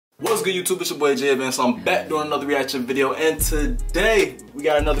What's good, YouTube? It's your boy J-Man, so I'm back doing another reaction video, and today we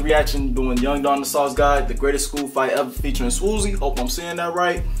got another reaction doing Young Dinosaur's Guide, the greatest school fight ever, featuring SWooZie. Hope I'm saying that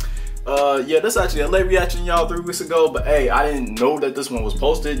right. Yeah, this is actually a late reaction, y'all, 3 weeks ago, but hey, I didn't know that this one was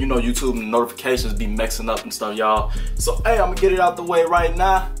posted. You know, YouTube notifications be mixing up and stuff, y'all. So hey, I'm gonna get it out the way right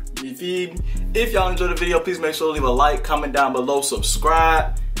now. You feed me? If y'all enjoyed the video, please make sure to leave a like, comment down below,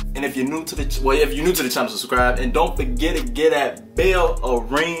 subscribe. And if you're new to the channel, subscribe, and don't forget to get that bell or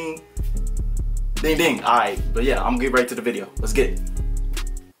ring. Ding ding. Alright, but yeah, I'm gonna get right to the video. Let's get it.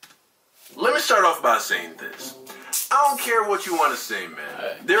 Let me start off by saying this. I don't care what you want to say,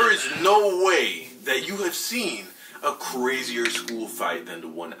 man. There is no way that you have seen a crazier school fight than the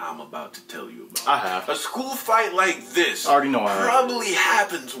one I'm about to tell you about. I have. A school fight like this I already know probably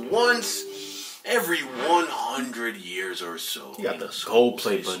happens once every 100 years or so. You got the gold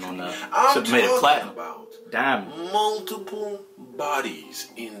plate button on that. I'm made it platinum. about damn multiple bodies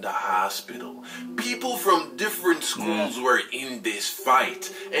in the hospital. People from different schools were in this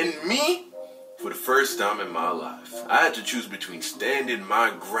fight. And me, for the first time in my life, I had to choose between standing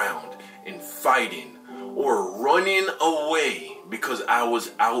my ground and fighting or running away because I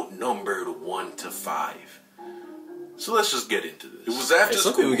was outnumbered 1 to 5. So let's just get into this. It was after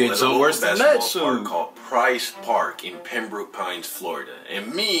school at a local basketball park called Price Park in Pembroke Pines, Florida.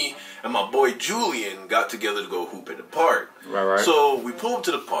 And me and my boy Julian got together to go hoop at the park. Right. So we pull up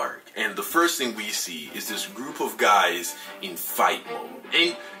to the park, and the first thing we see is this group of guys in fight mode.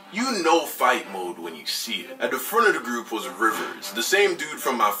 And you know fight mode when you see it. At the front of the group was Rivers, the same dude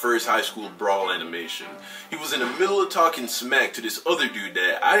from my first high school brawl animation. He was in the middle of talking smack to this other dude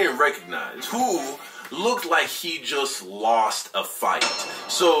that I didn't recognize, who looked like he just lost a fight.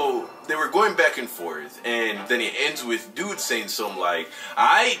 So they were going back and forth, and then it ends with dude saying something like,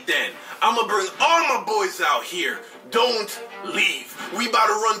 "Alright then, I'ma bring all my boys out here. Don't leave. We about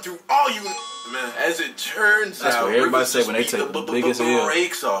to run through all you man." As it turns out, what everybody say when they take the biggest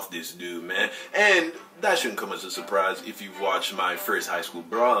breaks off this dude, man. And that shouldn't come as a surprise if you've watched my first high school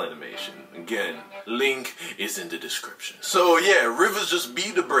brawl animation. Again, link is in the description. So yeah, Rivers just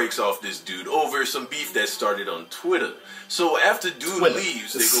beat the brakes off this dude over some beef that started on Twitter. So after dude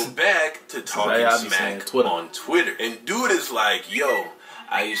leaves, they go back to talking smack on Twitter. And dude is like, "Yo,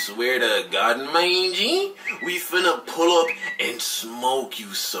 I swear to God, man, G, we finna pull up and smoke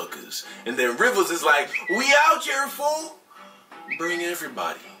you suckers." And then Rivers is like, "We out here, fool. Bring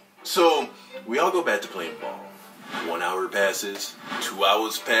everybody." So we all go back to playing ball. 1 hour passes, 2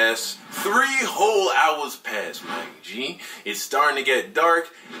 hours pass, 3 whole hours pass, man, G. It's starting to get dark,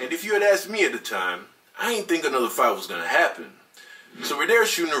 and if you had asked me at the time, I ain't think another fight was gonna happen. So we're there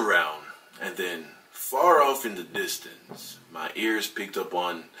shooting around, and then far off in the distance, my ears picked up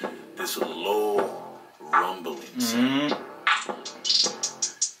on this low rumbling sound.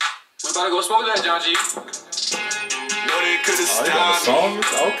 We about to go smoke that, John G. No, they could've stopped me.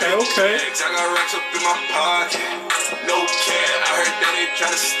 Okay. I got racks up in my pocket. No cap, I heard that they try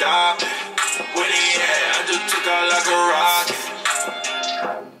to stop it. Where they at? I just took out like a rocket.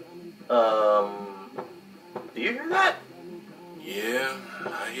 Do you hear that? Yeah,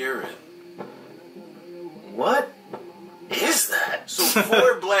 I hear it. What is that? So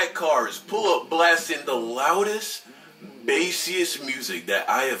 4 black cars pull up blasting the loudest, bassiest music that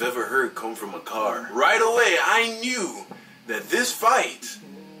I have ever heard come from a car. Right away, I knew that this fight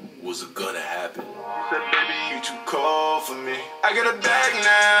was gonna happen. Said, "Baby, you too cold for me. I got a bag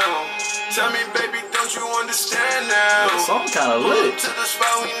now. Tell me, baby, don't you understand now? The song kinda lit. Pull up to the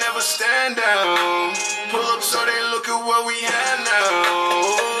spot, we never stand down. Pull up so they look at what we have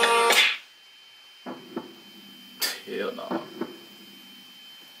now." Hell no.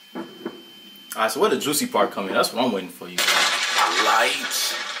 Alright, so where the juicy part come in? That's what I'm waiting for, you guys.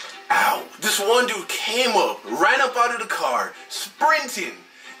 Lights out. This one dude came up, ran up out of the car, sprinting,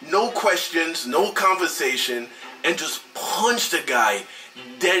 no questions, no conversation, and just punched the guy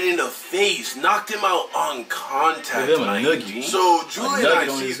dead in the face, knocked him out on contact. Give him a nugget. So Julian and I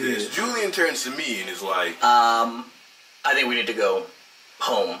see this. Julian turns to me and is like, I think we need to go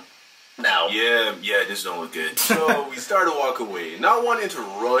home now. Yeah, this don't look good. So we started to walk away, not wanting to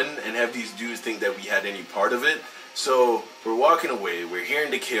run and have these dudes think that we had any part of it. So we're walking away, we're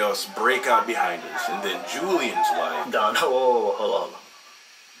hearing the chaos break out behind us, and then Julian's like, Don, hold on.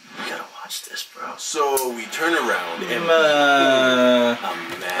 You gotta watch this, bro. So we turn around and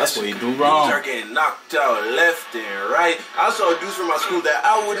that's what you do wrong. Dudes are getting knocked out left and right. I saw dudes from my school that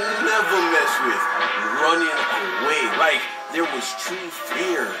I would never mess with running away. Like there was true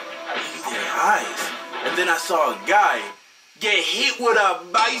fear in their eyes. And then I saw a guy get hit with a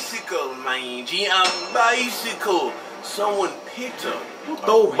bicycle, man. A bicycle. someone picked up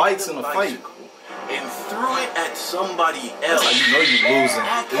throw bikes in a fight and threw it at somebody else. like, you know you're losing.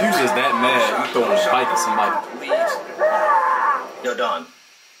 If you just that mad, you throwing a bike at somebody. Please. Yo, Don.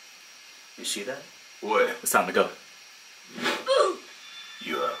 You see that? What? It's time to go.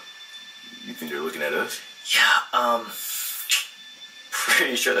 You think they're looking at us? Yeah,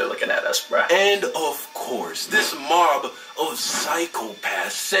 pretty sure they're looking at us, bruh. And of course, this mob of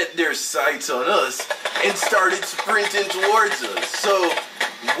psychopaths set their sights on us and started sprinting towards us. So,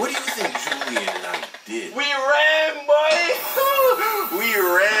 what do you think Julian and I did? We ran, boy! We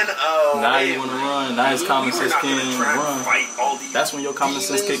ran away. Now you wanna run. Now it's common sense We were not kicking gonna try run. and fight all these That's when your common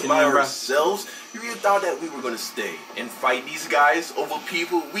sense demons kicking by in, bro. ourselves. You really thought that we were gonna stay and fight these guys over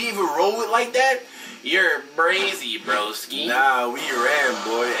people we even roll with like that? You're brazy, broski. Nah, we ran,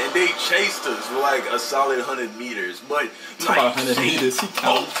 boy, and they chased us for like a solid 100 meters. But Talk about 100 meters, he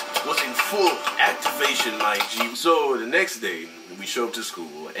boat counted. was in full activation, my G. So the next day, we showed up to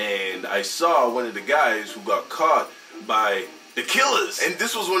school, and I saw one of the guys who got caught by the killers. And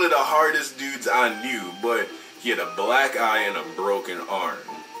this was one of the hardest dudes I knew, but he had a black eye and a broken arm.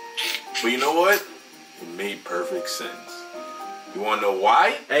 But you know what? It made perfect sense. You wanna know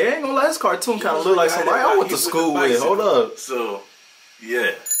why? Hey, I ain't gonna lie, this cartoon kind of look like somebody I went to school with. Hold up. So,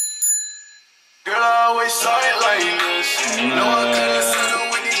 yeah. Girl, I always saw it like this. No, I couldn't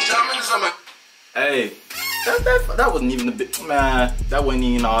settle with these diamonds on my. Hey, that wasn't even a bit, man. That wasn't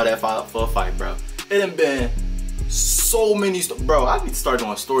even all that for a fight, bro. It done been so many, bro. I need to start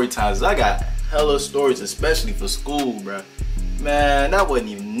doing story times. I got hella stories, especially for school, bro. Man, that wasn't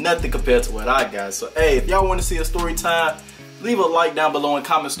even nothing compared to what I got. So, hey, if y'all want to see a story time, leave a like down below and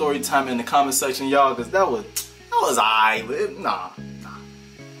comment story time in the comment section, y'all, because that was alright. Nah.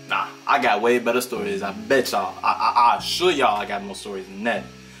 I got way better stories. I bet y'all. I assure y'all I got more stories than that.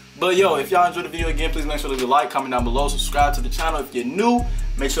 But yo, if y'all enjoyed the video again, please make sure to leave a like, comment down below, subscribe to the channel. If you're new,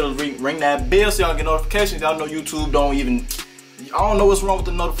 make sure to ring that bell so y'all get notifications. Y'all know YouTube don't even. I don't know what's wrong with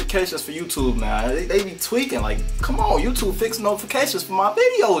the notifications for YouTube, man. They be tweaking. Like, come on, YouTube fix notifications for my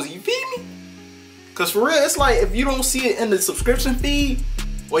videos. You feel me? Cause for real, it's like if you don't see it in the subscription feed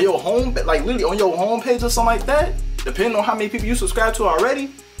or your home, like literally on your home page or something like that, depending on how many people you subscribe to already,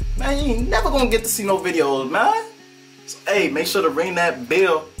 man, you ain't never gonna get to see no videos, man. So, hey, make sure to ring that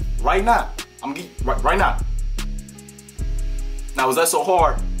bell right now. I'm gonna get right now. Now, was that so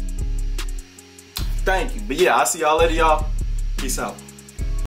hard? Thank you. But yeah, I'll see y'all later, y'all. Peace out.